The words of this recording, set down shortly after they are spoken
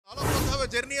have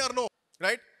a journey or no?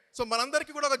 Right? So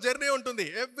మనందరికీ కూడా ఒక జర్నీ ఉంటుంది.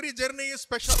 Every journey is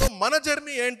special. So మన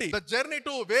జర్నీ ఏంటి? ద జర్నీ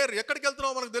టు వేర్, ఎక్కడికి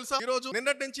వెళ్తున్నామో మనకు తెలుసా? ఈ రోజు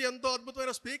నిన్నటి నుంచి ఎంతో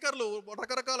అద్భుతమైన స్పీకర్లు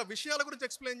రకరకాల విషయాల గురించి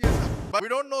ఎక్స్ప్లెయిన్ చేశారు. But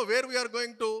we don't know where we are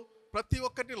going to. ప్రతి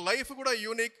ఒక్కటి లైఫ్ కూడా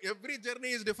unique. Every journey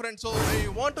is different. So I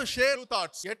want to share two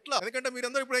thoughts. ఎట్లా? ఎందుకంటే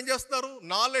మీరందరూ ఇప్పుడు ఏం చేస్తున్నారు?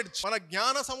 నాలెడ్జ్, మన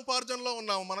జ్ఞాన సముపార్జనలో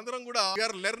ఉన్నాము. మనందరం కూడా వి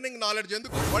ఆర్ లెర్నింగ్ నాలెడ్జ్.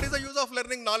 ఎందుకు? What is the use of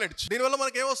learning knowledge? దీని వల్ల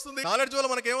మనకి ఏమొస్తుంది? నాలెడ్జ్ వల్ల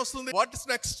మనకి ఏమొస్తుంది? What is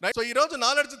next? సో ఈ రోజు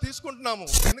నాలెడ్జ్ తీసుకుంటున్నాము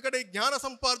ఎందుకంటే ఈ జ్ఞాన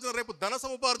సముపార్జన రేపు ధన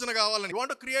సముపార్జన కావాలని.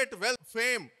 Want to create wealth,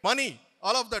 fame, money,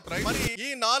 all of that. Right? మరి ఈ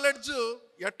నాలెడ్జ్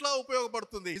ఎట్లా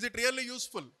ఉపయోగపడుతుంది? Is it really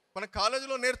useful? మన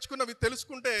కాలేజీలో నేర్చుకున్నవి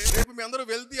తెలుసుకుంటే రేపు మీ అందరూ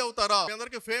వెల్తీ అవుతారా? మీ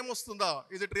అందరికి ఫేమ్ వస్తుందా?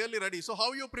 Is it really ready? So how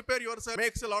you prepare your self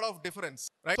makes a lot of difference.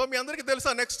 Right? So మీ అందరికి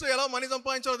తెలుసా నెక్స్ట్ ఎలా మనీ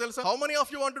సంపాదించాలో తెలుసా? How many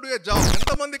of you want to do a job?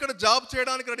 ఎంతమంది ఇక్కడ జాబ్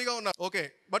చేయడానికి రెడీగా ఉన్నారు? Okay,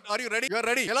 but are you ready? You are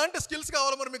ready. ఎలాంటి స్కిల్స్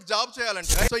కావాలో మరి మీకు జాబ్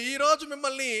చేయాలంటే? సో ఈ రోజు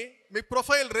మిమ్మల్ని మీ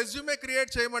ప్రొఫైల్ రెజ్యూమే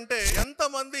క్రియేట్ చేయమంటే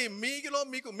ఎంతమంది మీలో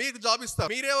మీకు జాబ్ ఇస్తారు?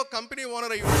 మీరే ఒక కంపెనీ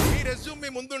ఓనర్ అయ్యి మీ రెజ్యూమ్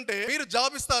మీ ముందుంటే మీరు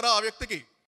జాబ్ ఇస్తారా ఆ వ్యక్తికి?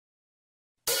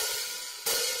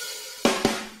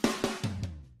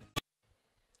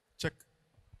 Check.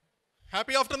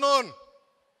 Happy afternoon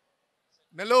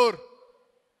Nellore.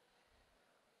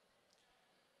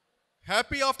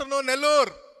 Happy afternoon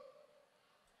Nellore.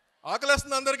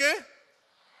 ఆకలేస్తుంది అందరికీ?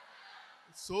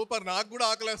 సూపర్, నాకు కూడా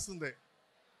ఆకలేస్తుంది.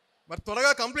 మరి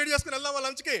త్వరగా కంప్లీట్ చేసుకుని వెళ్దామా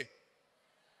లంచ్కి?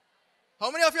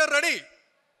 How many of you are ready?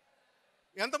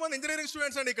 ఎంతమంది ఇంజనీరింగ్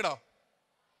స్టూడెంట్స్ అండి ఇక్కడ?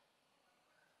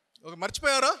 ఒక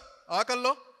మర్చిపోయారా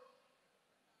ఆకల్లో?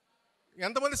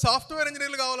 ఎంతమంది సాఫ్ట్వేర్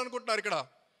ఇంజనీర్లు కావాలనుకుంటున్నారు ఇక్కడ?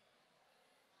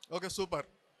 Okay, super.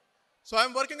 So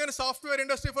I'm working in software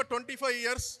industry for 25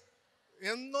 years.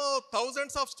 ఎన్నో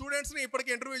థౌజండ్స్ ఆఫ్ స్టూడెంట్స్ని ఇప్పటికి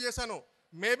ఇంటర్వ్యూ చేశాను.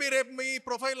 మేబీ రేపు మీ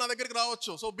ప్రొఫైల్ నా దగ్గరికి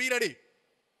రావచ్చు. So be ready.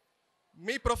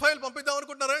 Me profile పంపిద్దాం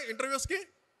అనుకుంటున్నారా ఇంటర్వ్యూస్కి?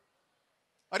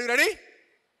 Are you ready?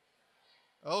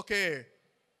 ఓకే,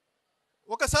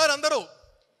 ఒకసారి అందరూ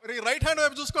రైట్ హ్యాండ్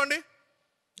వైపు చూసుకోండి.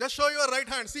 Just show your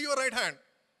right hand. See your right hand.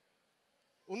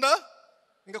 ఉందా?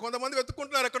 ఇంకా కొంతమంది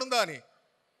వెతుక్కుంటున్నారు ఎక్కడుందా అని.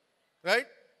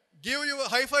 Right? Give you a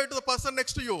high five to the person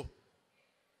next to you.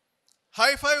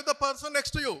 High five the person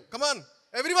next to you. Come on,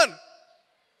 everyone.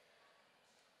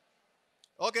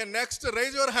 Okay, next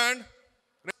raise your hand.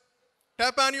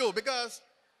 Tap on you because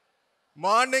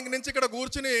morning నుంచి ఇక్కడ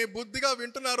కూర్చుని బుద్ధిగా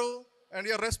వింటున్నారు and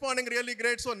you are responding really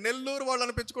great. So Nellore వాళ్ళు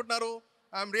అనిపించుకుంటున్నారు.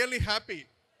 I am really happy.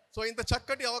 So ఇంత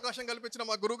చక్కటి అవకాశం కల్పించిన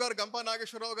మా గురుగారు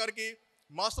గంపానాగేశ్వరరావు గారికి,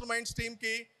 మాస్టర్ మైండ్స్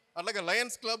టీమ్కి, అలాగే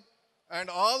Lions club and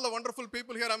all the wonderful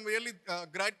people here, I'm really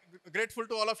grateful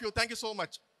to all of you. Thank you so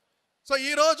much. So ee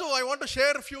roju I want to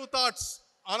share few thoughts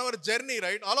on our journey.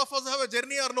 Right? All of us have a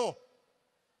journey or no?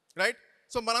 Right?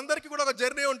 So manandariki kuda oka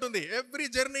journey untundi. Every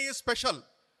journey is special.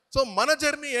 So mana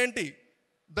journey enti?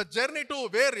 The journey to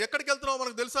where, ekkadiki veltunamo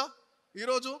manaku telusa? Ee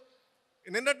roju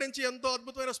ninnati nunchi ento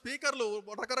adbhutamaina speakerlu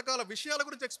రకరకాల విషయాల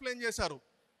గురించి explain చేశారు.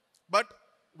 But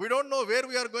we don't know where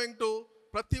we are going to.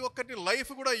 ప్రతి ఒక్కటి life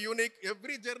కూడా unique.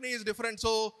 Every journey is different.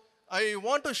 So I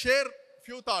want to share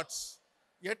few thoughts.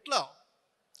 ఎట్లా?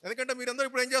 ఎందుకంటే మీరందరూ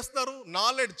ఇప్పుడు ఏం చేస్తున్నారు?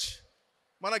 నాలెడ్జ్,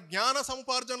 మన జ్ఞాన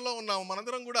సముపార్జనలో ఉన్నాము.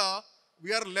 మనందరం కూడా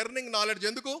వీఆర్ లెర్నింగ్ నాలెడ్జ్.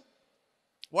 ఎందుకు?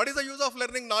 What is the use of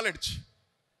learning knowledge?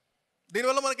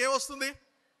 దీనివల్ల మనకి ఏమొస్తుంది?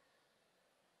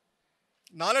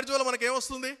 నాలెడ్జ్ వల్ల మనకి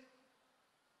ఏమొస్తుంది?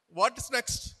 What is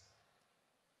next?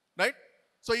 Right?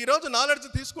 So ఈ రోజు నాలెడ్జ్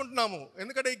తీసుకుంటున్నాము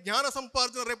ఎందుకంటే ఈ జ్ఞాన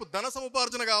సముపార్జన రేపు ధన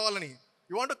సముపార్జన కావాలని.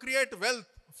 You want to create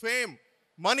wealth, fame,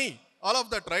 money, all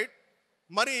of that. Right?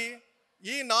 మరి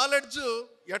ఈ నాలెడ్జ్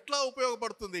ఎట్లా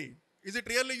ఉపయోగపడుతుంది? Is it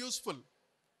really useful?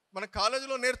 మన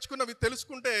కాలేజీలో నేర్చుకున్నవి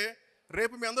తెలుసుకుంటే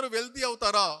రేపు మీ అందరూ వెల్తీ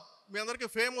అవుతారా? మీ అందరికి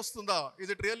ఫేమ్ వస్తుందా?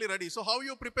 Is it really ready? So how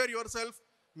you prepare your self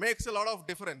makes a lot of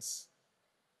difference.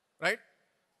 Right?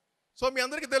 So మీ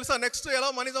అందరికీ తెలుసా నెక్స్ట్ ఎలా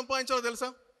మనీ సంపాదించాలో తెలుసా?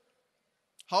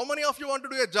 How many of you want to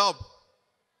do a job?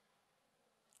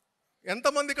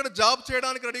 ఎంతమంది ఇక్కడ జాబ్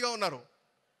చేయడానికి రెడీగా ఉన్నారు?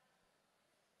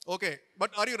 Okay,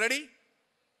 but are you ready?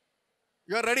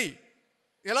 You are ready.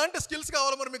 ఎలాంటి స్కిల్స్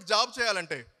కావాలో మరి మీకు జాబ్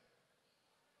చేయాలంటే?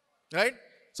 రైట్?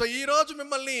 సో ఈ రోజు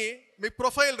మిమ్మల్ని మీ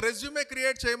ప్రొఫైల్ రెజ్యూమే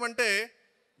క్రియేట్ చేయమంటే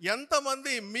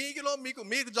ఎంతమంది మీలో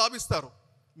మీకు జాబ్ ఇస్తారు?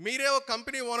 మీరే ఒక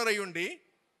కంపెనీ ఓనర్ అయ్యి ఉండి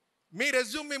మీ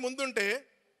రెజ్యూమ్ మీ ముందుంటే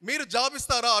మీరు జాబ్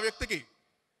ఇస్తారా ఆ వ్యక్తికి?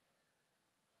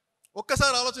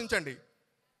 ఒక్కసారి ఆలోచించండి.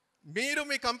 మీరు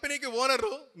మీ కంపెనీకి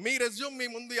ఓనరు, మీ రెజ్యూమ్ మీ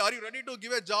ముందు. Are you ready to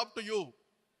give a job to you?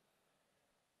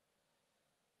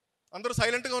 అందరూ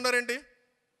సైలెంట్గా ఉన్నారేంటి?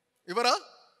 ఇవ్వరా?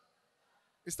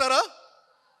 ఇస్తారా?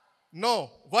 నో.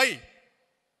 వై?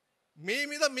 మీ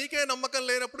మీద మీకే నమ్మకం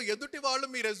లేనప్పుడు ఎదుటి వాళ్ళు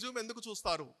మీ రెజ్యూమ్ ఎందుకు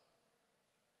చూస్తారు?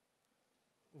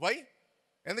 వై?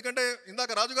 ఎందుకంటే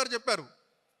ఇందాక రాజుగారు చెప్పారు,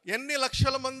 ఎన్ని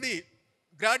లక్షల మంది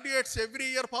గ్రాడ్యుయేట్స్ ఎవ్రీ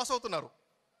ఇయర్ పాస్ అవుతున్నారు.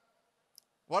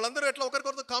 వాళ్ళందరూ ఎట్లా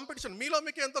ఒకరికొకరు కాంపిటీషన్, మీలో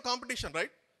మీకే ఎంతో కాంపిటీషన్,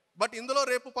 రైట్? బట్ ఇందులో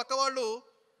రేపు పక్క వాళ్ళు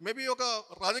మేబీ ఒక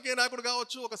రాజకీయ నాయకుడు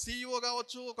కావచ్చు, ఒక CEO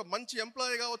కావచ్చు, ఒక మంచి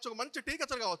ఎంప్లాయీ కావచ్చు, ఒక మంచి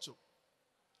టీచర్ కావచ్చు.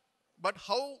 But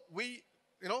how we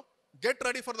get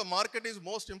ready for the market is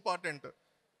most important.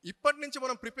 ఇప్పటి నుంచి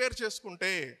మనం ప్రిపేర్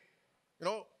చేసుకుంటే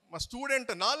మా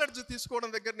స్టూడెంట్ నాలెడ్జ్ తీసుకోవడం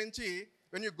దగ్గర నుంచి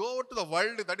when you go out to the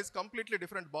world, that is completely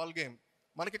different ball game.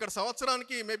 మనకి ఇక్కడ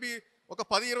సంవత్సరానికి మేబీ ఒక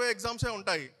 10-20 ఎగ్జామ్సే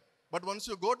ఉంటాయి. But once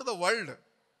you go to the world,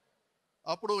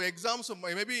 అప్పుడు ఎగ్జామ్స్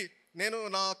మేబీ నేను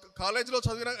నా కాలేజ్లో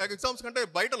చదివిన ఎగ్జామ్స్ కంటే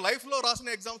బయట లైఫ్లో రాసిన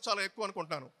ఎగ్జామ్స్ చాలా ఎక్కువ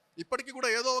అనుకుంటాను. ఇప్పటికీ కూడా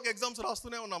ఏదో ఒక ఎగ్జామ్స్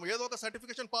రాస్తూనే ఉన్నాము, ఏదో ఒక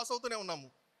సర్టిఫికేషన్ పాస్ అవుతూనే ఉన్నాము.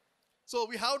 So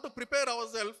we have to prepare our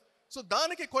self. So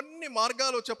దానికి కొన్ని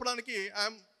మార్గాలు చెప్పడానికి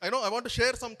I want to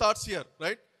share some thoughts here,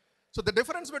 right? So the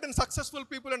difference between successful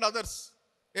people and others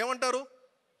ఏమంటారు?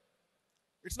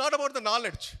 It's not about the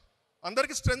knowledge.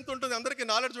 అందరికీ strength ఉంటుంది, అందరికీ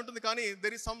నాలెడ్జ్ ఉంటుంది, కానీ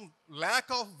there is some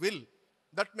lack of will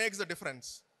that makes the difference,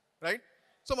 right?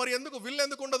 So మరి ఎందుకు will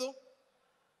ఎందుకు ఉండదు,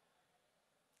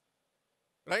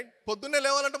 రైట్? పొద్దున్నే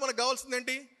లేవాలంటే మనకు కావాల్సింది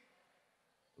ఏంటి?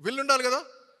 విల్ ఉండాలి కదా.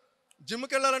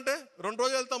 జిమ్కి వెళ్ళాలంటే 2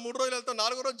 రోజులు వెళ్తాం, 3 రోజులు వెళ్తాం,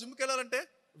 4వ రోజు జిమ్కి వెళ్ళాలంటే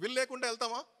విల్ లేకుండా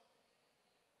వెళ్తామా?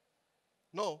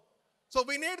 No. So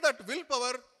we need that will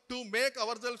power to make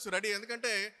our shelves ready.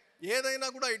 ఎందుకంటే ఏదైనా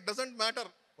కూడా ఇట్ డజంట్ మ్యాటర్,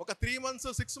 ఒక 3 months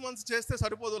 6 months చేస్తే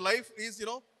సరిపోదు. Life is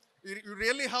you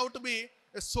really have to be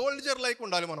a soldier like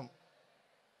ఉండాలి మనం.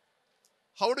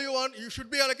 How do you want? You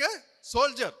should be like a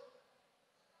soldier.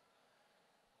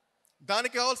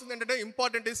 దానికి కావాల్సింది ఏంటంటే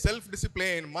ఇంపార్టెంట్ ఈజ్ సెల్ఫ్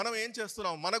డిసిప్లిన్. మనం ఏం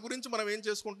చేస్తున్నాం, మన గురించి మనం ఏం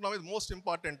చేసుకుంటున్నాం, ఇది మోస్ట్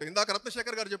ఇంపార్టెంట్. ఇందాక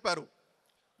రత్నశేఖర్ గారు చెప్పారు,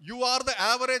 you are the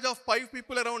average of 5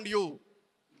 people around you.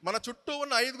 మన చుట్టూ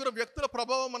ఉన్న 5 వ్యక్తుల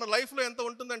ప్రభావం మన లైఫ్లో ఎంత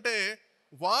ఉంటుందంటే,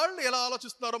 వాళ్ళు ఎలా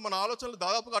ఆలోచిస్తున్నారో మన ఆలోచనలు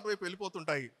దాదాపుగా అటువైపు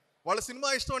వెళ్ళిపోతుంటాయి. వాళ్ళ సినిమా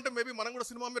ఇష్టం అంటే మేబీ మనం కూడా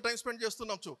సినిమా మీద టైం స్పెండ్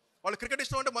చేస్తున్నాచ్చు, వాళ్ళు క్రికెట్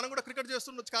ఇష్టం అంటే మనం కూడా క్రికెట్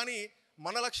చేస్తుండొచ్చు, కానీ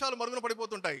మన లక్ష్యాలు మరుగున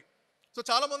పడిపోతుంటాయి. సో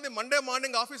చాలామంది మండే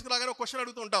మార్నింగ్ ఆఫీస్కి రాగానే ఒక క్వశ్చన్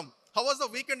అడుగుతూ ఉంటాం, హౌ వాజ్ ద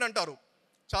వీకెండ్ అంటారు.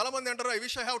 చాలామంది అంటారు, I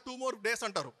wish I have 2 more days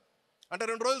అంటారు. అంటే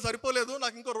 2 రోజులు సరిపోలేదు,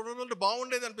 నాకు ఇంకో 2 రోజులు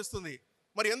బాగుండేది అనిపిస్తుంది.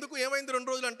 మరి ఎందుకు, ఏమైంది 2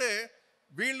 రోజులు అంటే,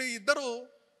 వీళ్ళు ఇద్దరు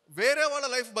వేరే వాళ్ళ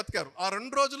లైఫ్ బతికారు. ఆ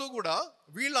 2 రోజులు కూడా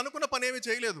వీళ్ళు అనుకున్న పని ఏమీ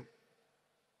చేయలేదు,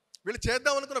 వీళ్ళు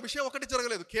చేద్దాం అనుకున్న విషయం ఒకటి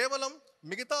జరగలేదు. కేవలం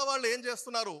మిగతా వాళ్ళు ఏం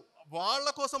చేస్తున్నారు వాళ్ళ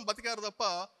కోసం బతికారు తప్ప,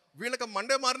 వీళ్ళకి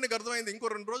మండే మార్నింగ్ అర్థమైంది ఇంకో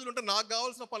 2 రోజులు ఉంటే నాకు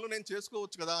కావాల్సిన పనులు నేను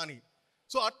చేసుకోవచ్చు కదా అని.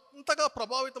 సో అంతగా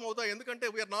ప్రభావితం అవుతాయి. ఎందుకంటే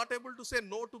we are not able to say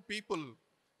no to people.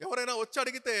 ఎవరైనా వచ్చి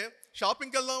అడిగితే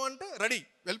షాపింగ్కి వెళ్దామంటే రెడీ,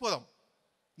 వెళ్ళిపోదాం.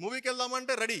 మూవీకి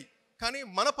వెళ్దామంటే రెడీ. కానీ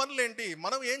మన పనులు ఏంటి,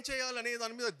 మనం ఏం చేయాలనే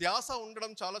దాని మీద ధ్యాస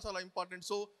ఉండడం చాలా చాలా ఇంపార్టెంట్.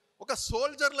 సో ఒక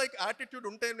సోల్జర్ లైక్ యాటిట్యూడ్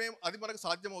ఉంటేనే అది మనకు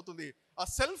సాధ్యమవుతుంది. ఆ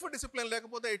సెల్ఫ్ డిసిప్లిన్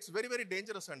లేకపోతే ఇట్స్ వెరీ వెరీ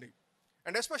డేంజరస్ అండి.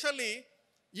 అండ్ ఎస్పెషల్లీ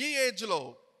ఈ ఏజ్లో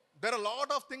there are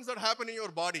lot of things that happen in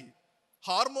your body.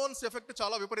 Hormones effect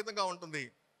చాలా విపరీతంగా ఉంటుంది.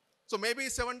 సో మేబీ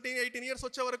 17-18 years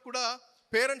వచ్చే వరకు కూడా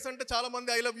పేరెంట్స్ అంటే చాలామంది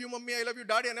I love you mummy, I love you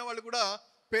daddy అనేవాళ్ళు కూడా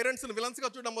పేరెంట్స్ని విలన్స్గా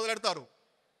చూడడం మొదలెడతారు.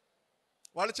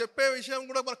 వాళ్ళు చెప్పే విషయం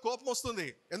కూడా మనకు కోపం వస్తుంది,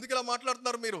 ఎందుకు ఇలా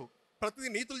మాట్లాడుతున్నారు మీరు, ప్రతిదీ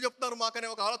నీతులు చెప్తున్నారు మాకనే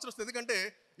ఒక ఆలోచన వస్తుంది. ఎందుకంటే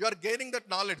you are gaining that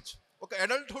knowledge. ఒక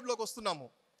అడల్ట్హుడ్లోకి వస్తున్నాము,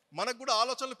 మనకు కూడా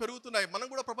ఆలోచనలు పెరుగుతున్నాయి, మనం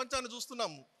కూడా ప్రపంచాన్ని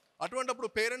చూస్తున్నాము. అటువంటిప్పుడు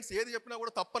పేరెంట్స్ ఏది చెప్పినా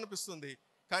కూడా తప్పు అనిపిస్తుంది.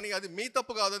 కానీ అది మీ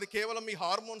తప్పు కాదు, అది కేవలం మీ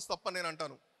హార్మోన్స్ తప్పు అని నేను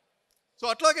అంటాను. సో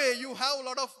అట్లాగే you have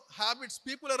lot of habits,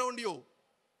 people around you,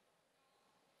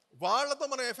 వాళ్ళతో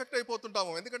మనం ఎఫెక్ట్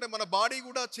అయిపోతుంటాము. ఎందుకంటే మన బాడీ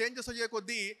కూడా చేంజెస్ అయ్యే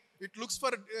కొద్దీ it looks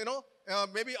for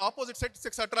maybe opposite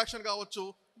sex attraction కావచ్చు,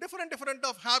 డిఫరెంట్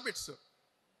ఆఫ్ హ్యాబిట్స్.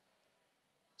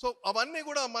 సో అవన్నీ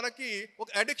కూడా మనకి ఒక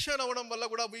అడిక్షన్ అవ్వడం వల్ల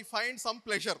కూడా వీ ఫైండ్ సమ్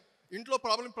ప్లెజర్. ఇంట్లో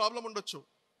ప్రాబ్లం ఉండొచ్చు,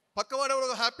 పక్కవాడు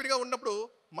ఎవరో హ్యాపీగా ఉన్నప్పుడు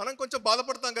మనం కొంచెం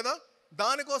బాధపడతాం కదా,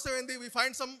 దానికోసం ఏంది వీ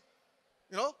ఫైండ్ సమ్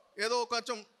ఏదో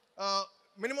కొంచెం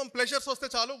మినిమం ప్లెజర్స్ వస్తే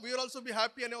చాలు, వీఆర్ ఆల్సో బీ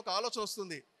హ్యాపీ అనే ఒక ఆలోచన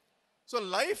వస్తుంది. సో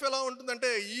లైఫ్ ఎలా ఉంటుందంటే,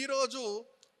 ఈరోజు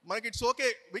మనకి it's okay,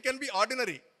 we can be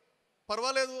ordinary,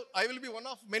 పర్వాలేదు, I will be one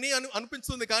of many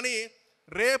అనిపిస్తుంది. కానీ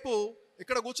రేపు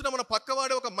ఇక్కడ కూర్చున్న మన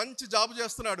పక్కవాడే ఒక మంచి జాబ్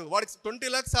చేస్తున్నాడు, వాడికి 20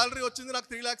 lakhs శాలరీ వచ్చింది, నాకు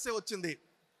 3 lakhs వచ్చింది,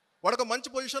 వాడు ఒక మంచి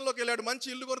పొజిషన్లోకి వెళ్ళాడు, మంచి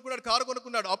ఇల్లు కొనుక్కున్నాడు, కారు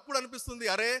కొనుక్కున్నాడు. అప్పుడు అనిపిస్తుంది,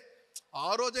 అరే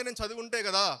ఆ రోజే నేను చదివి ఉంటే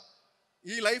కదా,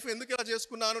 ఈ లైఫ్ ఎందుకు ఇలా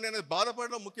చేసుకున్నాను, నేను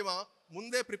బాధపడడం ముఖ్యమా,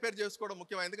 ముందే ప్రిపేర్ చేసుకోవడం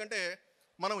ముఖ్యమా. ఎందుకంటే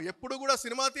మనం ఎప్పుడు కూడా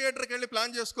సినిమా థియేటర్కి వెళ్ళి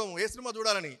ప్లాన్ చేసుకోము ఏ సినిమా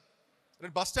చూడాలని,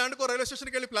 బస్ స్టాండ్కో రైల్వే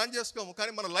స్టేషన్కి వెళ్ళి ప్లాన్ చేసుకోము.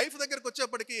 కానీ మన లైఫ్ దగ్గరికి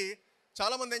వచ్చేప్పటికి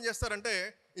చాలామంది ఏం చేస్తారంటే,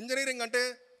 ఇంజనీరింగ్ అంటే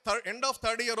end of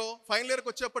 3rd year final ఇయర్కి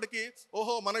వచ్చేప్పటికి,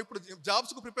 ఓహో మనం ఇప్పుడు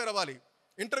జాబ్స్కు ప్రిపేర్ అవ్వాలి,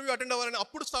 ఇంటర్వ్యూ అటెండ్ అవ్వాలని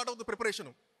అప్పుడు స్టార్ట్ అవుతుంది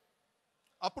ప్రిపరేషన్.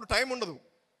 అప్పుడు టైం ఉండదు,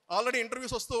 ఆల్రెడీ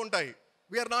ఇంటర్వ్యూస్ వస్తూ ఉంటాయి,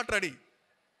 వీఆర్ నాట్ రెడీ.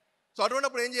 సో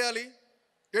అటువంటిప్పుడు ఏం చేయాలి,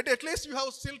 at least you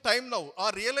have still time now. ఆ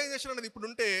రియలైజేషన్ అనేది ఇప్పుడు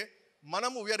ఉంటే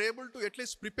మనము we are able to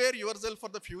at least prepare your self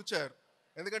for the future.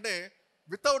 ఎందుకంటే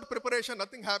without preparation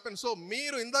nothing happen. So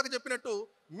మీరు ఇందాక చెప్పినట్టు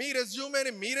మీ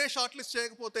రెజ్యూమేని మీరే షార్ట్ లిస్ట్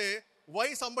చేయకపోతే why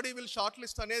somebody will short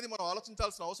list అనేది మనం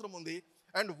ఆలోచించాల్సిన అవసరం ఉంది.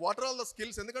 And what are all the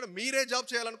skills, ఎందుకంటే మీరే జాబ్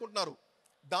చేయాలనుకుంటున్నారు,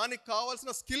 దానికి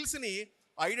కావాల్సిన స్కిల్స్ని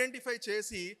ఐడెంటిఫై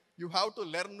చేసి you have to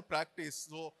learn, practice.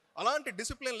 So అలాంటి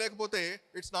డిసిప్లిన్ లేకపోతే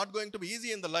it's not going to be easy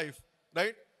in the life,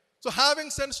 right? So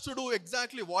having sense to do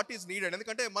exactly what is needed.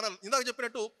 ఎందుకంటే మన ఇందాక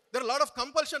చెప్పినట్టు there are lot of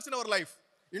compulsions in our life.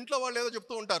 ఇంట్లో వాళ్ళు ఏదో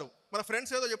చెప్తూ ఉంటారు, మన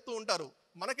ఫ్రెండ్స్ ఏదో చెప్తూ ఉంటారు,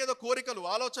 మనకేదో కోరికలు,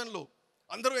 ఆలోచనలు,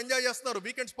 అందరూ ఎంజాయ్ చేస్తున్నారు,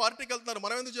 వీకెండ్స్ పార్టీకి వెళ్తున్నారు,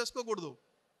 మనం ఎందుకు చేసుకోకూడదు?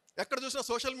 ఎక్కడ చూసినా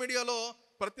సోషల్ మీడియాలో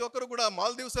ప్రతి ఒక్కరు కూడా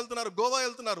మాల్దీవ్స్ వెళ్తున్నారు, గోవా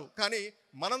వెళ్తున్నారు, కానీ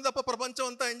మనం తప్ప ప్రపంచం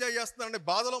అంతా ఎంజాయ్ చేస్తున్నారనే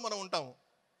బాధలో మనం ఉంటాము.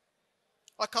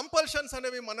 ఆ కంపల్షన్స్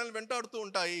అనేవి మనల్ని వెంటాడుతూ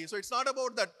ఉంటాయి. So it's not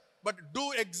about that, but do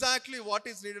exactly what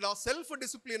is needed. ఆ సెల్ఫ్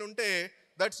డిసిప్లిన్ ఉంటే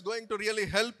that's going to really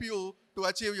help you to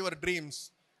achieve your dreams.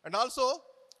 And also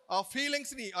ఆ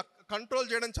ఫీలింగ్స్ని కంట్రోల్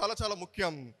చేయడం చాలా చాలా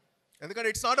ముఖ్యం. ఎందుకంటే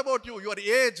it's not about you, your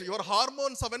age, your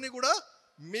hormones అవన్నీ కూడా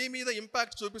మీ మీద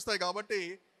ఇంపాక్ట్ చూపిస్తాయి. కాబట్టి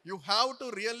you have to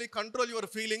really control your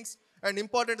feelings. And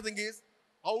important thing is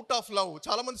out of love.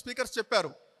 చాలామంది స్పీకర్స్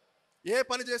చెప్పారు, ఏ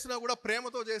పని చేసినా కూడా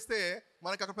ప్రేమతో చేస్తే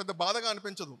మనకు అక్కడ పెద్ద బాధగా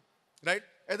అనిపించదు, right?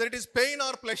 Either it is pain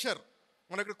or pleasure.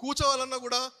 మనం ఇక్కడ కూర్చోవాలన్నా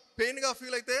కూడా పెయిన్గా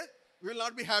ఫీల్ అయితే విల్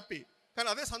నాట్ బి హ్యాపీ. కానీ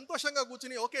అదే సంతోషంగా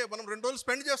కూర్చుని ఓకే మనం 2 రోజులు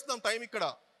స్పెండ్ చేస్తున్నాం టైం ఇక్కడ,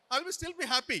 I will still be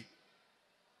happy.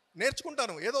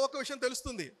 నేర్చుకుంటాను, ఏదో ఒక విషయం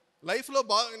తెలుస్తుంది లైఫ్లో,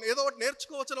 ఏదో ఒకటి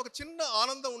నేర్చుకోవచ్చు అని ఒక చిన్న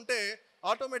ఆనందం ఉంటే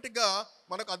ఆటోమేటిక్గా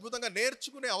మనకు అద్భుతంగా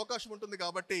నేర్చుకునే అవకాశం ఉంటుంది.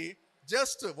 కాబట్టి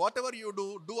just what ever you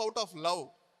do out of love,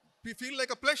 feel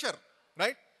like a pleasure,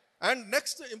 right? And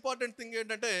next important thing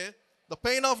ఏంటంటే the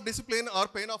pain of discipline are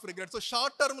pain of regret. So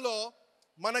short టర్మ్లో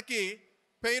మనకి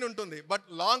పెయిన్ ఉంటుంది, బట్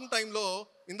లాంగ్ టైంలో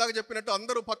ఇందాక చెప్పినట్టు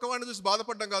అందరూ పక్కవాడిని చూసి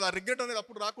బాధపడడం కాదు, ఆ రిగ్రెట్ అనేది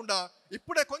అప్పుడు రాకుండా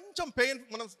ఇప్పుడే కొంచెం పెయిన్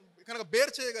మనం కనుక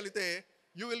బేర్ చేయగలిగితే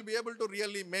you will be able to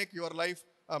really make your life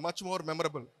much more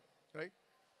memorable, right?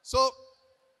 So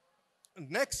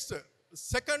next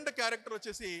second character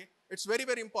వచ్చేసి it's very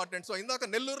very important. So ఇందాక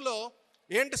నెల్లూరులో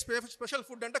ఏంటి స్పెషల్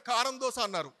ఫుడ్ అంటే కారం దోశ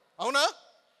అన్నారు, అవునా?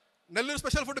 నెల్లూరు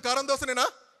స్పెషల్ ఫుడ్ కారం దోశనేనా?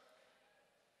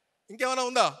 ఇంకేమైనా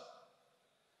ఉందా?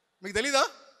 మీకు తెలీదా?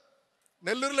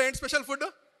 నెల్లూరులో ఏంటి స్పెషల్ ఫుడ్?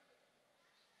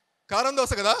 కారం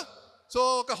దోశ కదా. సో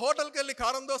ఒక హోటల్కి వెళ్ళి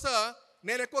కారం దోశ,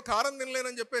 నేను ఎక్కువ కారం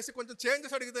తినలేనని చెప్పేసి కొంచెం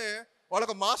చేంజెస్ అడిగితే వాళ్ళు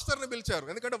ఒక మాస్టర్ని పిలిచారు.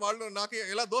 ఎందుకంటే వాళ్ళు నాకు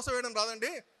ఇలా దోశ వేయడం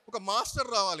రాదండి, ఒక మాస్టర్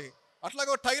రావాలి.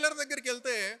 అట్లాగే టైలర్ దగ్గరికి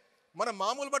వెళ్తే మన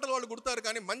మామూలు బట్టలు వాళ్ళు కుడతారు,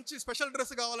 కానీ మంచి స్పెషల్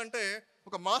డ్రెస్ కావాలంటే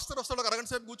ఒక మాస్టర్ వస్తాడు, ఒక అరగంట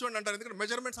సేపు కూర్చోండి అంటారు. ఎందుకంటే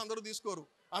మెజర్మెంట్స్ అందరూ తీసుకోరు,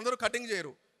 అందరూ కటింగ్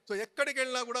చేయరు. సో ఎక్కడికి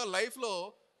వెళ్ళినా కూడా లైఫ్లో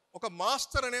ఒక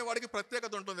మాస్టర్ అనే వాడికి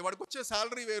ప్రత్యేకత ఉంటుంది. వాడికి వచ్చే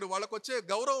శాలరీ వేరు, వాళ్ళకి వచ్చే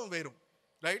గౌరవం వేరు,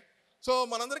 రైట్? సో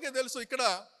మనందరికీ తెలుసు ఇక్కడ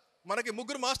మనకి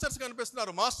 3 మాస్టర్స్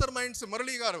కనిపిస్తున్నారు. మాస్టర్ మైండ్స్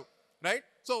మురళి గారు, రైట్?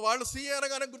 సో వాళ్ళు సీఏ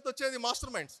అనగానే గుర్తొచ్చేది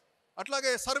మాస్టర్ మైండ్స్.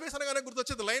 అట్లాగే సర్వీస్ అనగానే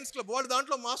గుర్తొచ్చేది లయన్స్ క్లబ్, వాళ్ళు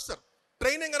దాంట్లో మాస్టర్.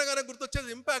 ట్రైనింగ్ అనగానే గుర్తొచ్చేది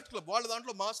ఇంపాక్ట్ క్లబ్, వాళ్ళు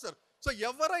దాంట్లో మాస్టర్. సో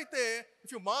ఎవరైతే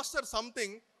ఇఫ్ యూ మాస్టర్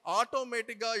సంథింగ్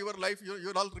ఆటోమేటిక్గా your life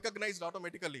your all recognised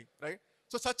automatically, right?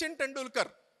 So Sachin Tendulkar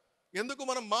ఎందుకు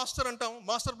మనం మాస్టర్ అంటాం?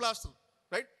 Master blaster,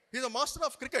 right? He's a master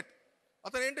of cricket.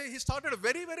 అతను ఏంటి, he started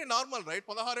very very normal, right?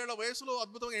 16 ఏళ్ల వయసులో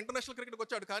అద్భుతంగా ఇంటర్నేషనల్ క్రికెట్కి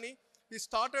వచ్చాడు, కానీ he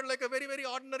started like a very very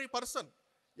ordinary person.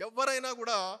 ఎవరైనా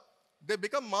కూడా they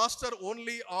become master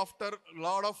only after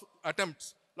lot of attempts,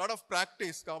 lot of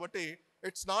practice. కాబట్టి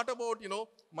ఇట్స్ నాట్ అబౌట్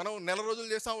మనం నెల రోజులు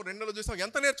చేసాం, 2 నెలలు చేసాం,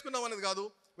 ఎంత నేర్చుకున్నాం అనేది కాదు.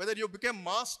 Whether you became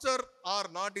master are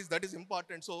not that is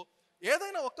important. So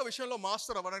ఏదైనా ఒక్క విషయంలో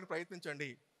మాస్టర్ అవ్వడానికి ప్రయత్నించండి.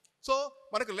 సో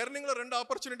మనకు లెర్నింగ్లో 2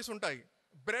 ఆపర్చునిటీస్ ఉంటాయి,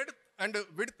 బ్రెడ్త్ అండ్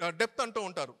డెప్త్ అంటూ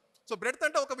ఉంటారు. సో బ్రెడ్త్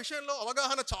అంటే ఒక విషయంలో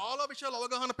అవగాహన, చాలా విషయాలు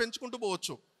అవగాహన పెంచుకుంటూ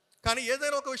పోవచ్చు, కానీ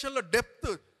ఏదైనా ఒక విషయంలో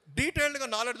డెప్త్, డీటెయిల్డ్గా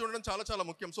నాలెడ్జ్ ఉండడం చాలా చాలా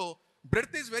ముఖ్యం. So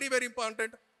breadth is very very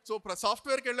important. So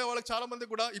సాఫ్ట్వేర్కి వెళ్ళే వాళ్ళకి చాలా మంది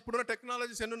కూడా ఇప్పుడున్న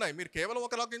టెక్నాలజీస్ ఎన్ని ఉన్నాయి, మీరు కేవలం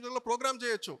ఒక లాంగ్వేజ్లో ప్రోగ్రామ్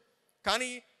చేయొచ్చు,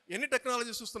 కానీ ఎన్ని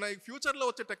టెక్నాలజీస్ వస్తున్నాయి, ఫ్యూచర్లో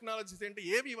వచ్చే టెక్నాలజీస్ ఏంటి,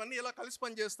 ఏవి, ఇవన్నీ ఎలా కలిసి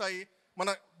పనిచేస్తాయి, మన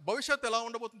భవిష్యత్తు ఎలా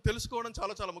ఉండబోతుంది తెలుసుకోవడం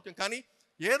చాలా చాలా ముఖ్యం. కానీ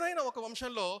ఏదైనా ఒక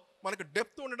వంశంలో మనకు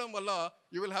డెప్త్ ఉండడం వల్ల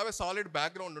you will have a solid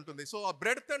background ఉంటుంది. సో ఆ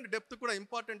బ్రెడ్త్ అండ్ డెప్త్ కూడా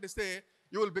ఇంపార్టెంట్ ఇస్తే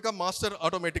you will become master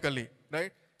automatically,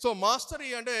 right? So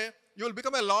mastery అంటే you will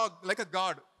become a log like a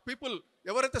God. People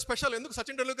ఎవరైతే స్పెషల్, ఎందుకు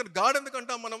సచిన్ టెండూల్కర్ గాడ్ ఎందుకు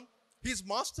అంటాం మనం? He's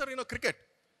master cricket.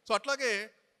 సో అట్లాగే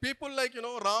పీపుల్ లైక్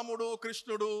రాముడు,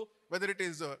 కృష్ణుడు, వెదర్ ఇట్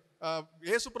ఈస్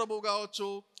యేసు ప్రభు కావచ్చు,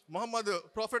 మొహమ్మద్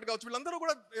ప్రాఫెట్ కావచ్చు, వీళ్ళందరూ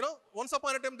కూడా once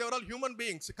upon a time they were all human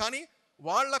beings. కానీ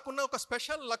వాళ్ళకున్న ఒక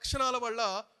స్పెషల్ లక్షణాల వల్ల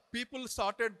people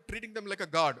started treating them like a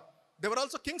God. They were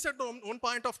also Kings at one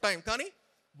point of time, కానీ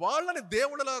వాళ్ళని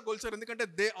దేవుళ్ళలా కొలిచారు, ఎందుకంటే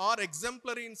they are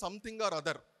exemplary in something or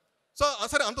other. So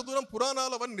సరే, అంత దూరం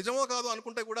పురాణాలు అవన్నీ నిజమో కాదు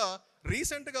అనుకుంటే కూడా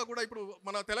రీసెంట్గా కూడా ఇప్పుడు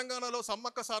మన తెలంగాణలో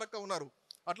సమ్మక్క సారక్క ఉన్నారు,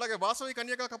 అట్లాగే వాసవి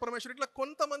కన్యకా పరమేశ్వరి, ఇట్లా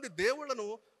కొంతమంది దేవుళ్ళను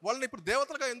వాళ్ళని ఇప్పుడు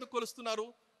దేవతలుగా ఎందుకు కొలుస్తున్నారు?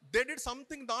 They did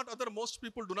something not other most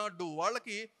people do not do.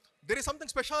 వాళ్ళకి there is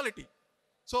something speciality.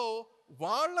 So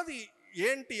వాళ్ళది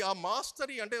ఏంటి ఆ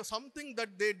మాస్టరీ అంటే something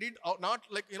that they did not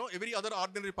like every other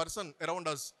ordinary person around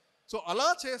us. So అలా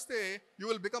చేస్తే you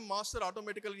will become master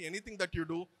automatically anything that you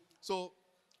do. So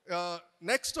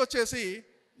next వచ్చేసి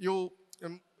you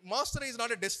master is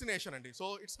not a destination అండి. So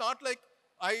it's not like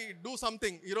I do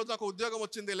something, ఈరోజు నాకు ఉద్యోగం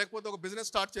వచ్చింది లేకపోతే ఒక బిజినెస్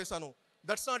స్టార్ట్ చేశాను,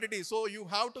 that's not it is. So you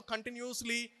have to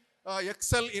continuously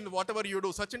excel in whatever you do.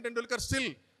 Sachin Tendulkar still,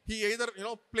 he either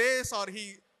plays or he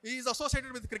is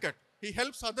associated with cricket. He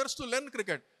helps others to learn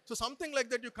cricket. So something like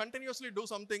that, you continuously do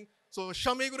something. So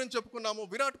Shami gurinchi cheppukunnamu,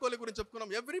 Virat Kohli gurinchi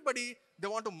cheppukunnamu, everybody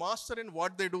they want to master in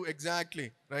what they do exactly,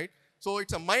 right? So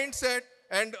it's a mindset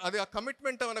and adi a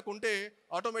commitment anakunte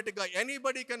automatic ga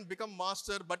anybody can become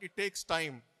master, but it takes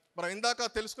time. మనం ఇందాక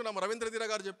తెలుసుకున్నాము, రవీంద్ర ధీర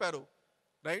గారు చెప్పారు,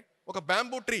 right? ఒక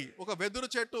bamboo tree, ఒక వెదురు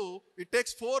చెట్టు, it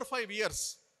takes 4-5 years.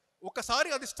 ఒకసారి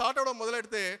అది స్టార్ట్ అవడం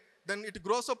మొదలెడితే then it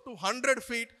grows up to 100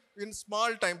 feet in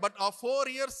small time. But ఆ 4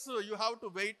 years you have to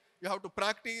wait, you have to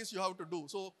practice, you have to do.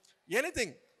 So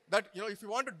anything that if you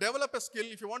want to develop a skill,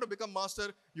 if you want to become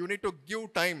master, you need to give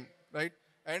time, right?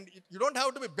 And you don't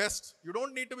have to be best. You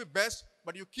don't need to be best,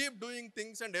 but you keep doing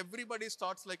things and everybody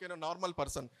starts like a normal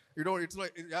person. It's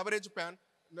like average pan,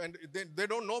 and they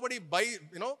don't, nobody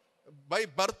by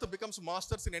birth becomes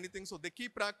masters in anything. So they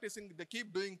keep practicing, they keep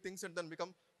doing things and then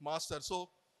become masters. So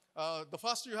the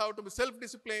first you have to be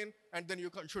self-disciplined and then you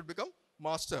should become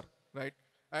master, right?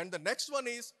 And the next one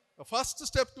is the first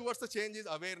step towards the change is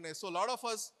awareness. So a lot of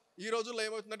us ఈ రోజుల్లో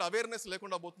ఏమవుతుందంటే awareness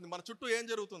లేకుండా పోతుంది. మన చుట్టూ ఏం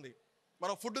జరుగుతుంది?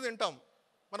 మనం ఫుడ్ తింటాం,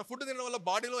 మన ఫుడ్ తినడం వల్ల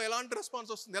బాడీలో ఎలాంటి రెస్పాన్స్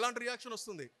వస్తుంది, ఎలాంటి రియాక్షన్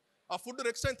వస్తుంది, ఆ ఫుడ్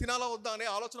నెక్స్ట్ టైం తినాలా వద్దా అనే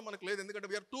ఆలోచన మనకు లేదు. ఎందుకంటే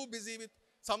we are too busy with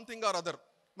something or other.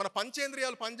 మన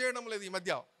పంచేంద్రియాలు పనిచేయడం లేదు ఈ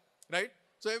మధ్య, రైట్?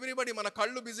 సో ఎవ్రీబడి, మన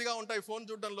కళ్ళు బిజీగా ఉంటాయి ఫోన్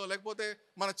చూడడంలో, లేకపోతే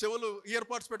మన చెవులు ఇయర్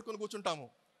పాడ్స్ పెట్టుకుని కూర్చుంటాము.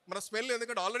 మన స్మెల్,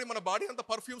 ఎందుకంటే ఆల్రెడీ మన బాడీ అంతా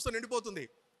పర్ఫ్యూమ్స్ నిండిపోతుంది.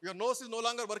 Your nose is no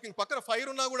longer working. పక్కన ఫైర్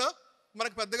ఉన్నా కూడా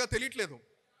మనకు పెద్దగా తెలియట్లేదు,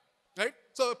 రైట్?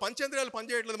 సో పంచేంద్రియాలు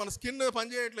పనిచేయట్లేదు, మన స్కిన్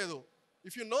పనిచేయట్లేదు.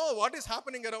 If you know what is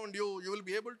happening around you, you will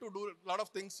be able to do lot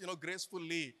of things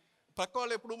gracefully. పక్క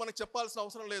వాళ్ళు ఎప్పుడు మనకు చెప్పాల్సిన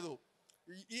అవసరం లేదు.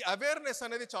 ఈ అవేర్నెస్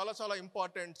అనేది చాలా చాలా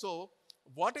important. So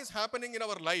what is happening in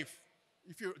our life,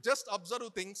 if you just observe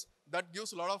things, that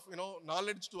gives a lot of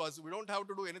knowledge to us. We don't have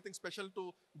to do anything special to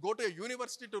go to a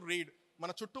university to read.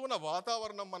 మన చుట్టూ ఉన్న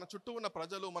వాతావరణం, మన చుట్టూ ఉన్న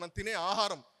ప్రజలు, మనం తినే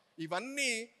ఆహారం,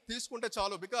 ఇవన్నీ తీసుకుంటే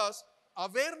చాలు. బికాస్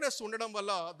అవేర్నెస్ ఉండడం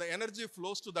వల్ల the energy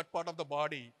flows to that part of the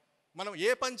body. మనం ఏ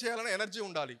పని చేయాలన్నా ఎనర్జీ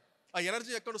ఉండాలి. ఆ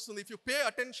ఎనర్జీ ఎక్కడ వస్తుంది? If you pay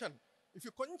attention, if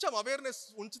you కొంచెం అవేర్నెస్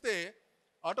ఉంచితే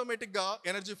ఆటోమేటిక్గా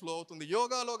ఎనర్జీ ఫ్లో అవుతుంది.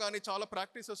 యోగాలో కానీ చాలా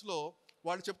ప్రాక్టీసెస్లో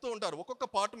వాళ్ళు చెప్తూ ఉంటారు, ఒక్కొక్క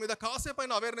పార్ట్ మీద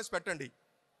కాసేపైన అవేర్నెస్ పెట్టండి.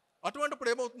 అటువంటిప్పుడు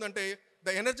ఏమవుతుందంటే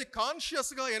ద ఎనర్జీ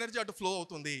కాన్షియస్గా ఎనర్జీ అటు ఫ్లో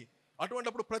అవుతుంది.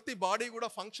 అటువంటిప్పుడు ప్రతి బాడీ కూడా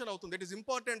ఫంక్షన్ అవుతుంది. It is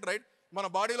important, right? మన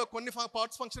బాడీలో కొన్ని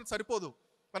పార్ట్స్ ఫంక్షన్ సరిపోదు,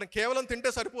 మనం కేవలం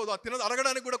తింటే సరిపోదు, ఆ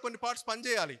అరగడానికి కూడా కొన్ని పార్ట్స్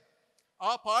పనిచేయాలి.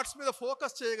 ఆ పార్ట్స్ మీద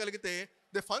ఫోకస్ చేయగలిగితే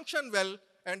they function well,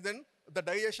 and then the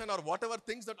digestion or whatever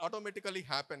things that automatically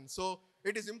happen. So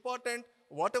it is important,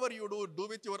 whatever you do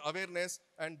with your awareness,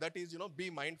 and that is be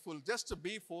mindful, just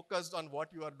be focused on what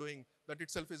you are doing. That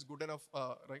itself is good enough,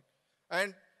 right? And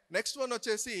next one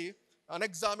vachesi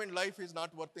unexamined life is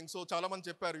not worthing. So chaala mandi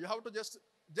chepparu, you have to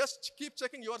just keep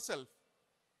checking yourself.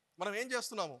 మనం ఏం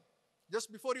చేస్తున్నాము? just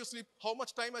before you sleep, how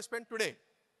much time I spent today?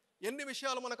 ఎన్ని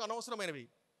విషయాలు మనకు అనవసరమైనవి,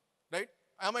 right?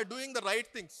 am I doing the right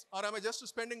things or am I just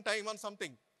spending time on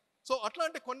something? So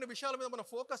అట్లాంటి కొన్ని విషయాల మీద మనం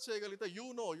ఫోకస్ చేయగలిగితే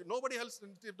నోబడీ హెల్స్,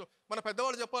 మన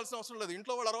పెద్దవాళ్ళు చెప్పాల్సిన అవసరం లేదు,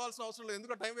 ఇంట్లో వాళ్ళు అరవాల్సిన అవసరం లేదు,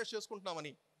 ఎందుకంటే టైం వేస్ట్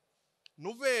చేసుకుంటున్నామని.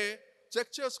 నువ్వే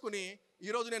చెక్ చేసుకుని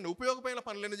ఈరోజు నేను ఉపయోగమైన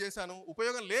పనులన్నీ చేశాను,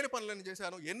 ఉపయోగం లేని పనులన్నీ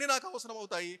చేశాను, ఎన్ని నాకు అవసరం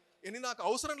అవుతాయి, ఎన్ని నాకు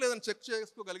అవసరం లేదని చెక్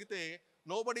చేసుకోగలిగితే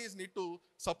nobody is need to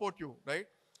support you,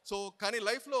 right? So కానీ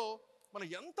లైఫ్లో మనం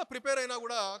ఎంత ప్రిపేర్ అయినా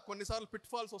కూడా కొన్నిసార్లు పిట్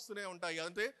ఫాల్స్ వస్తూనే ఉంటాయి.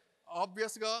 అంటే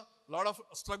ఆబ్వియస్గా లాట్ ఆఫ్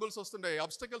స్ట్రగుల్స్ వస్తుంటాయి,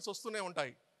 ఆబ్స్టకల్స్ వస్తూనే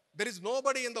ఉంటాయి. There is no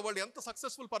body in the world, ఎంత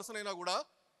సక్సెస్ఫుల్ పర్సన్ అయినా కూడా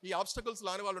ఈ ఆబ్స్టకల్స్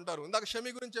లాని వాళ్ళు ఉంటారు. ఇందాక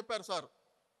షమి గురించి చెప్పారు sir,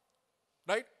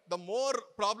 right? The more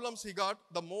problems he got,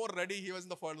 the more ready he was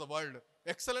in the world.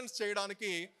 Excellence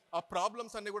చేయడానికి ఆ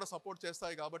ప్రాబ్లమ్స్ అన్ని కూడా సపోర్ట్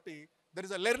చేస్తాయి. కాబట్టి there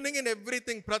is a learning in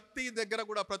everything. ప్రతి దగ్గర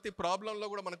కూడా, ప్రతి ప్రాబ్లంలో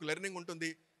కూడా మనకు లెర్నింగ్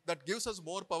ఉంటుంది. That gives us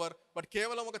more power. But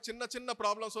కేవలం ఒక చిన్న చిన్న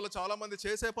ప్రాబ్లమ్స్ వల్ల చాలా మంది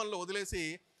చేసే పనులు వదిలేసి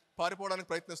పారిపోవడానికి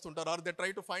ప్రయత్నిస్తుంటారు, are they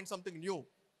try to find something new.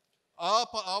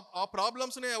 ఆ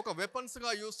ప్రాబ్లమ్స్నే ఒక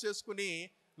వెపన్స్గా యూజ్ చేసుకుని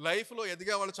లైఫ్లో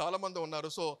ఎదిగే వాళ్ళు చాలామంది ఉన్నారు.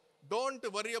 So don't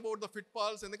worry about the fit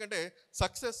falls, ఎందుకంటే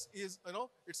success is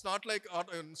it's not like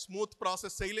smooth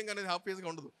process. Sailing అనేది హ్యాపీగా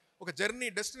ఉండదు. ఒక జర్నీ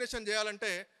డెస్టినేషన్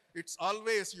చేయాలంటే it's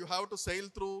always you have to SAIL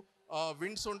through.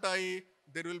 Winds ఉంటాయి,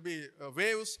 there will be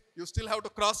waves. You still have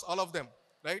to cross all of them,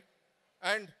 right?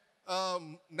 And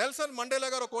Nelson Mandela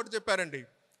garu quote చెప్పారండి,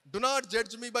 do not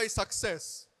judge me by success,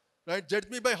 right? Judge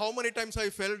me by how many times I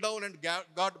fell down and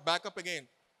got back up again.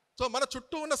 So మన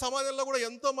చుట్టూ ఉన్న సమాజంలో కూడా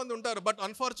ఎంతో మంది ఉంటారు, but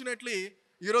unfortunately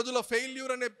ఈ రోజుల్లో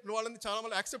ఫెయిల్యూర్ అనే వాళ్ళని చాలా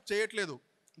మంది యాక్సెప్ట్ చేయట్లేదు.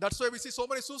 That's why we see so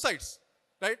many suicides,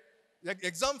 right?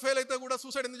 Exam fail అయితే కూడా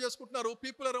సూసైడ్ ఎందుకు చేసుకుంటున్నారు?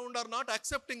 People around or not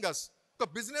accepting అస్. ఒక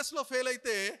బిజినెస్లో ఫెయిల్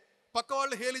అయితే పక్క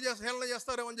వాళ్ళు హేళన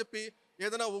చేస్తారేమో అని చెప్పి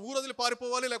ఏదైనా ఊరు వదిలి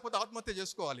పారిపోవాలి, లేకపోతే ఆత్మహత్య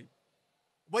చేసుకోవాలి.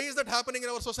 Why is that happening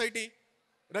in our society,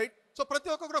 right? So ప్రతి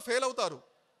ఒక్కరు కూడా ఫెయిల్ అవుతారు.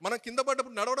 మనం కింద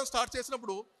పడ్డప్పుడు, నడవడం స్టార్ట్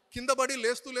చేసినప్పుడు కింద పడి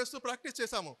లేస్తూ ప్రాక్టీస్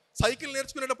చేసాము. సైకిల్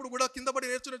నేర్చుకునేటప్పుడు కూడా కింద పడి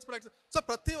నేర్చుకునే ప్రాక్టీస్. సో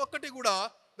ప్రతి ఒక్కటి కూడా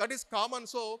that is common.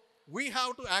 So we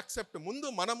have to accept. ముందు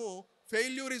మనము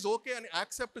ఫెయిల్యూర్ ఈజ్ ఓకే అని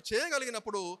యాక్సెప్ట్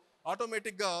చేయగలిగినప్పుడు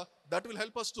ఆటోమేటిక్గా that will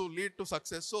help us to lead to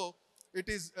success. So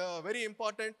it is very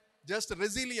important. Just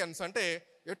resilience అంటే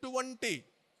ఎటువంటి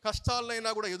కష్టాలైనా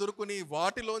కూడా ఎదుర్కొని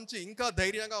వాటిలోంచి ఇంకా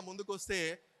ధైర్యంగా ముందుకు వస్తే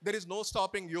there is no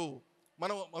stopping you.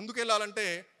 మనం ముందుకెళ్ళాలంటే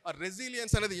ఆ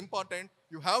రెసిలియన్స్ అనేది important.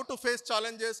 You have to face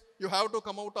challenges, you have to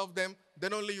come out of them,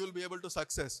 then only you will be able to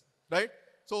success, right?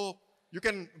 So you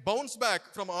can bounce back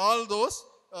from all those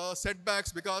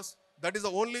setbacks, because that is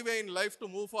the only way in life to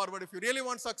move forward. If you really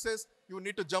want success, you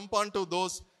need to jump onto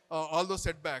those all those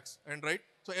setbacks, and right?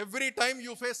 So every time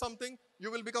you face something, you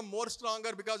will become more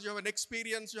stronger because you have an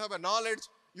experience, you have a knowledge,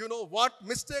 you know what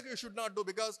mistake you should not do,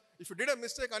 because if you did a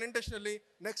mistake unintentionally,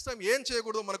 next time ఏం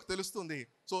చేయకూడదో మనకు తెలుస్తుంది.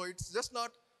 So it's just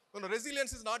not,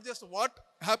 resilience is not just what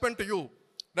happened to you,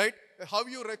 right? How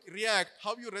you react,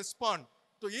 how you respond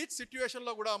to each situation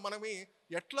లో కూడా మనమి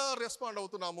ఎట్లా respond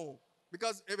అవుతున్నాము.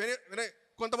 Because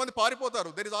కొంతమంది పారిపోతారు.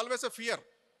 There is always a fear,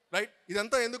 right?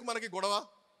 ఇదంతా ఎందుకు మనకి గొడవ?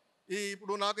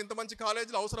 ఇప్పుడు నాకు ఇంత మంచి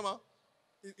కాలేజీలో అవసరమా?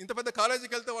 ఇంత పెద్ద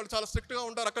కాలేజీకి వెళ్తే వాళ్ళు చాలా స్ట్రిక్ట్గా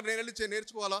ఉంటారు, అక్కడ నేను వెళ్ళి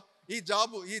నేర్చుకోవాలా? ఈ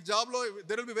జాబ్లో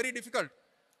there will be very difficult.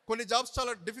 కొన్ని జాబ్స్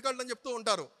చాలా డిఫికల్ట్ అని చెప్తూ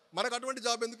ఉంటారు. మనకు అటువంటి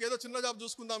జాబ్ ఎందుకు, ఏదో చిన్న జాబ్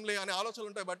చూసుకుందాంలే అనే ఆలోచనలు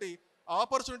ఉంటాయి. బట్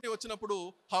ఆపర్చునిటీ వచ్చినప్పుడు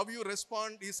హౌ యూ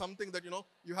రెస్పాండ్ ఈ something that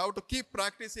you have to keep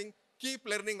practising, keep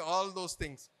learning all those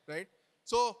things, right?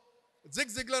 So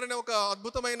zig Ziggler అనే ఒక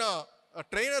అద్భుతమైన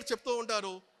ట్రైనర్ చెప్తూ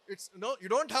ఉంటారు, it's you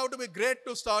don't have to be great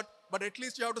to start, but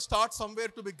at least you have to start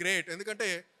somewhere to be great. ఎందుకంటే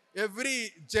every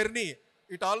journey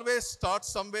it always start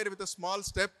somewhere with a small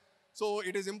step. So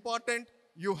it is important,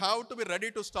 you have to be ready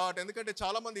to start. ఎందుకంటే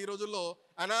చాలామంది ఈ రోజుల్లో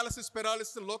analysis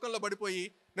paralysis లోకంలో పడిపోయి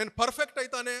నేను perfect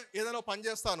అయితేనే ఏదైనా పని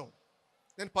చేస్తాను,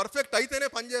 నేను పర్ఫెక్ట్ అయితేనే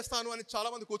పని చేస్తాను అని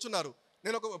చాలామంది కూర్చున్నారు.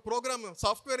 నేను ఒక ప్రోగ్రామ్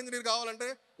సాఫ్ట్వేర్ ఇంజనీర్ కావాలంటే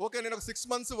ఓకే, నేను ఒక 6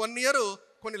 months 1 year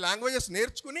కొన్ని లాంగ్వేజెస్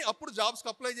నేర్చుకుని అప్పుడు జాబ్స్కి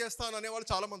అప్లై చేస్తాను అనేవాళ్ళు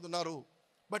చాలామంది ఉన్నారు.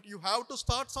 But you have to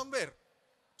start somewhere,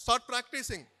 start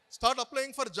practising, start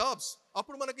applying for jobs.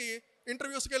 అప్పుడు మనకి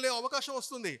ఇంటర్వ్యూస్కి వెళ్ళే అవకాశం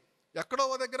వస్తుంది. ఎక్కడో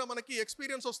ఒక దగ్గర మనకి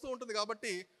ఎక్స్పీరియన్స్ వస్తూ ఉంటుంది.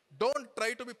 కాబట్టి don't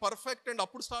try to be perfect and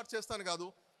అప్పుడు స్టార్ట్ చేస్తాను కాదు,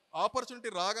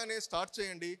 ఆపర్చునిటీ రాగానే స్టార్ట్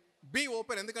చేయండి. Be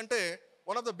open. ఎందుకంటే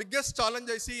one of the biggest challenge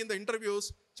I see in the interviews,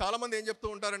 చాలామంది ఏం చెప్తూ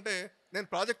ఉంటారంటే నేను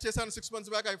ప్రాజెక్ట్ చేశాను 6 months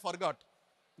back, I forgot,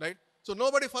 right? So no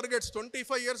body forgets.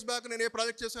 25 years back నేను ఏ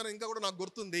ప్రాజెక్ట్ చేశానో ఇంకా కూడా నాకు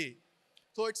గుర్తుంది.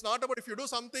 So it's not about if you do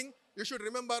something you should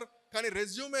remember. కానీ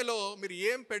రెజ్యూమేలో మీరు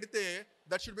ఏం పెడితే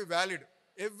that should be valid.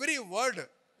 Every word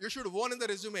you should own in the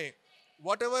resume,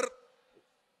 what ever.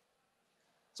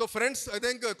 So friends, I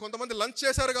think కొంతమంది లంచ్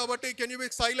చేశారు కాబట్టి can you be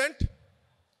silent?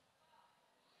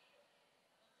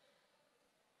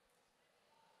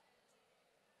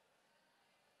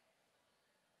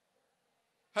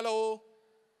 Hello.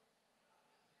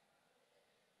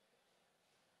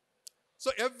 So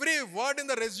every word in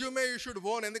the resume you should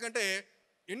own. ఎందుకంటే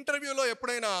ఇంటర్వ్యూలో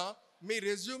ఎప్పుడైనా మీ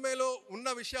రెజ్యూమేలో ఉన్న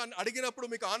విషయాన్ని అడిగినప్పుడు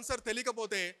మీకు ఆన్సర్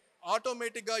తెలియకపోతే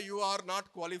ఆటోమేటిక్గా you are not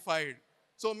qualified.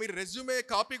 So మీరు రెజ్యూమే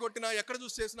కాపీ కొట్టినా ఎక్కడ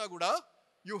చూసి చేసినా కూడా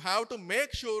you have to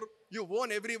make sure you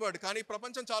own every word. కానీ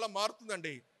ప్రపంచం చాలా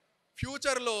మారుతుందండి.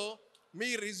 ఫ్యూచర్లో మీ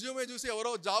రెజ్యూమే చూసి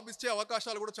ఎవరో జాబ్ ఇచ్చే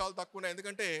అవకాశాలు కూడా చాలా తక్కువ ఉన్నాయి.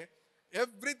 ఎందుకంటే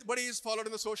everybody is followed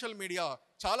in the social media.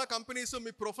 చాలా కంపెనీస్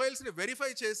మీ ప్రొఫైల్స్ని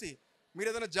వెరిఫై చేసి మీరు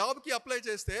ఏదైనా జాబ్కి అప్లై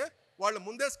చేస్తే వాళ్ళు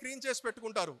ముందే స్క్రీన్ చేసి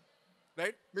పెట్టుకుంటారు,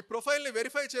 రైట్? మీ ప్రొఫైల్ని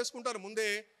వెరిఫై చేసుకుంటారు ముందే.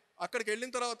 అక్కడికి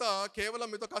వెళ్ళిన తర్వాత కేవలం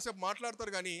మీతో కాసేపు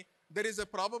మాట్లాడతారు, కానీ there is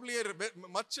probably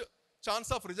much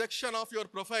chance of rejection of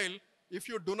your profile if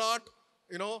you do not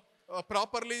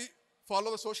properly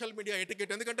follow the social media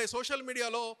etiquette. ఎందుకంటే సోషల్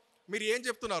మీడియాలో మీరు ఏం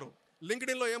చెప్తున్నారు,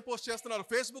 లింక్డ్ఇన్లో ఏం పోస్ట్ చేస్తున్నారు,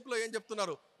 ఫేస్బుక్లో ఏం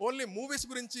చెప్తున్నారు, ఓన్లీ మూవీస్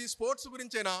గురించి స్పోర్ట్స్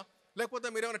గురించేనా, లేకపోతే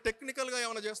మీరు ఏమైనా టెక్నికల్గా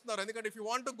ఏమైనా చేస్తున్నారు? ఎందుకంటే if you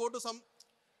want to go to some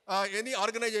any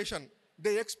organisation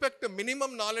they expect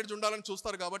minimum knowledge ఉండాలని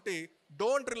చూస్తారు. కాబట్టి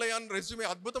డోంట్ రిలై ఆన్ రెజ్యూమే.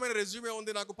 అద్భుతమైన రెజ్యూమే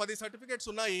ఉంది, నాకు 10 certificates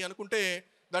ఉన్నాయి అనుకుంటే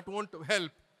that won't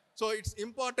help. So it's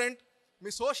important.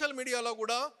 Me social మీడియాలో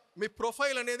కూడా మీ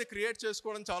ప్రొఫైల్ అనేది క్రియేట్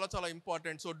చేసుకోవడం చాలా చాలా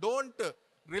important. So don't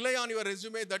rely on your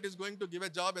resume that is going to give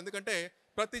a job. ఎందుకంటే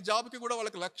ప్రతి జాబ్కి కూడా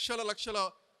వాళ్ళకి లక్షల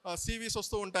CVs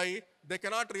వస్తూ ఉంటాయి. They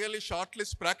cannot really short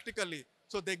list practically.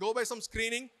 So they go by some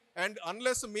screening and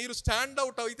unless మీరు స్టాండ్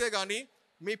అవుట్ అయితే కానీ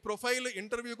మీ ప్రొఫైల్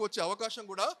ఇంటర్వ్యూకి వచ్చే అవకాశం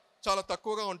కూడా చాలా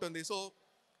తక్కువగా ఉంటుంది. So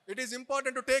it is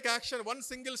important to take action, one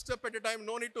single step at a time.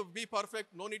 No need to be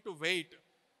perfect, no need to wait.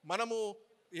 మనము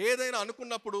ఏదైనా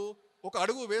అనుకున్నప్పుడు ఒక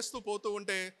అడుగు వేస్తూ పోతూ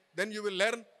ఉంటే then you will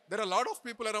learn. There are lot of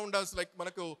people around us. Like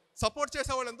మనకు support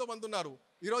చేసే వాళ్ళు ఎంతో మంది ఉన్నారు.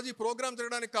 ఈరోజు ఈ ప్రోగ్రామ్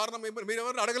జరగడానికి కారణం మీరు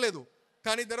ఎవరిని అడగలేదు,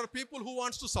 కానీ there are people who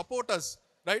wants to support us,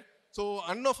 right? So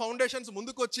అన్నో ఫౌండేషన్స్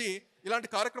ముందుకొచ్చి ఇలాంటి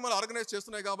కార్యక్రమాలు ఆర్గనైజ్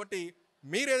చేస్తున్నాయి. కాబట్టి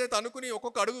మీరు ఏదైతే అనుకుని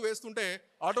ఒక్కొక్క అడుగు వేస్తుంటే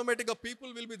ఆటోమేటిక్గా people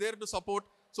will be there to support.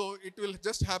 So it will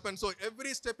just happen. So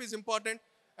every step is important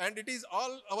and it is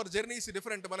all our journeys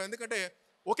different. మనం ఎందుకంటే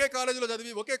ఒకే కాలేజీలో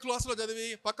చదివి ఒకే క్లాస్లో చదివి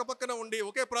పక్కన ఉండి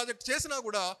ఒకే ప్రాజెక్ట్ చేసినా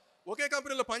కూడా ఒకే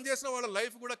కంపెనీలో పనిచేసిన వాళ్ళ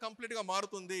లైఫ్ కూడా కంప్లీట్గా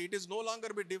మారుతుంది. It is no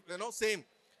longer be same.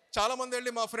 చాలా మంది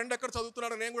వెళ్ళి మా ఫ్రెండ్ ఎక్కడ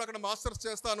చదువుతున్నాడు, నేను కూడా అక్కడ మాస్టర్స్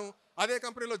చేస్తాను, అదే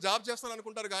కంపెనీలో జాబ్ చేస్తాను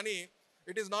అనుకుంటారు. కానీ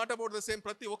it is not about the same.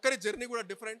 ప్రతి ఒక్కరి జర్నీ కూడా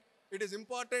different. It is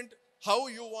important how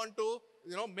you want to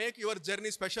make your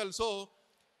journey special. So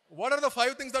what are the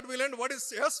 5 things that we learned? What is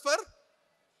S for?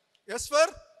 S for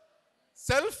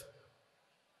self.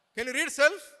 Can you read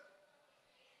self?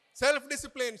 Self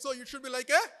discipline. So you should be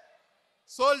like a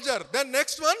soldier. Then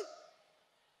next one,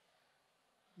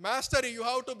 mastery. You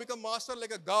have to become master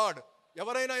like a god.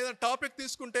 ఎవరైనా ఏదైనా topic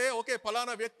తీసుకుంటే okay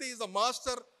ఫలానా వ్యక్తి is a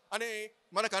master అని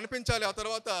మనకు అనిపించాలి. ఆ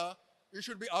తర్వాత you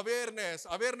should be awareness.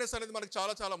 Awareness అనేది మనకు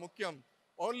చాలా ముఖ్యం.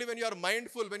 Only when you are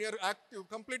mindful, when you are active,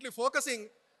 completely focusing,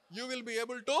 you will be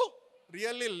able to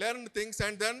really learn things.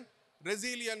 And then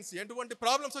resilience. ఎటువంటి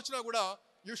ప్రాబ్లమ్స్ వచ్చినా కూడా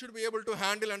you should be able to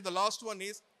handle. And the last one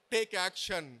is take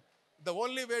action. The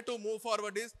only way to move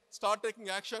forward is start taking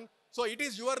action. So it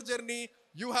is your journey.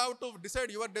 You have to decide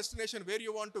your destination, where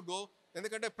you want to go.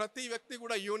 ఎందుకంటే ప్రతి వ్యక్తి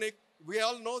కూడా unique. we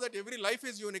all know that every life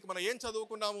is unique. మనం ఏం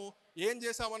చదువుకున్నాము, ఏం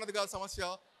చేసామన్నది కాదు సమస్య.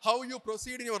 how you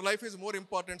proceed in your life is more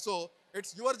important. So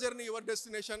it's your journey, your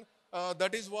destination.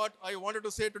 That is what I wanted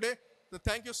to say today. So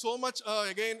thank you so much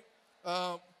again,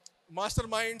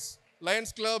 Masterminds,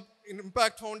 Lions Club,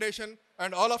 Impact Foundation,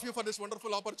 and all of you for this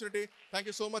wonderful opportunity. Thank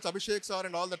you so much, Abhishek sir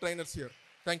and all the trainers here.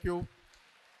 Thank you.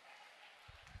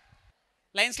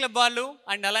 Lions club వాళ్ళు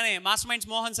and అలానే master minds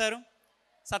Mohan sir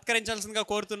సత్కరించాల్సిందిగా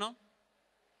కోరుతున్నాం.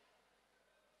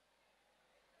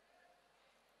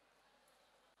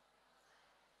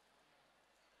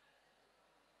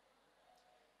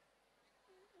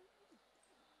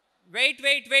 Wait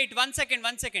 1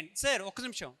 second sir, ఒక్క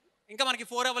నిమిషం. ఇంకా మనకి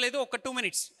 4 అవ్వలేదు, ఒక 2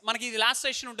 minutes. మనకి ఇది లాస్ట్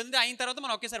సెషన్ ఉంటుంది, అయిన తర్వాత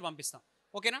మనం ఒకేసారి పంపిస్తాం.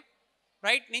 ఓకేనా?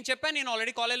 రైట్. నేను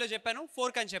ఆల్రెడీ కాలేజ్లో చెప్పాను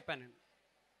 4 అని చెప్పాను.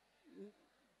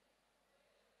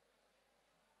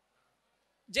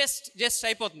 జస్ట్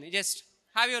అయిపోతుంది. Just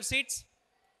have your seats.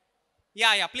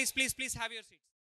 Yeah please have your seat.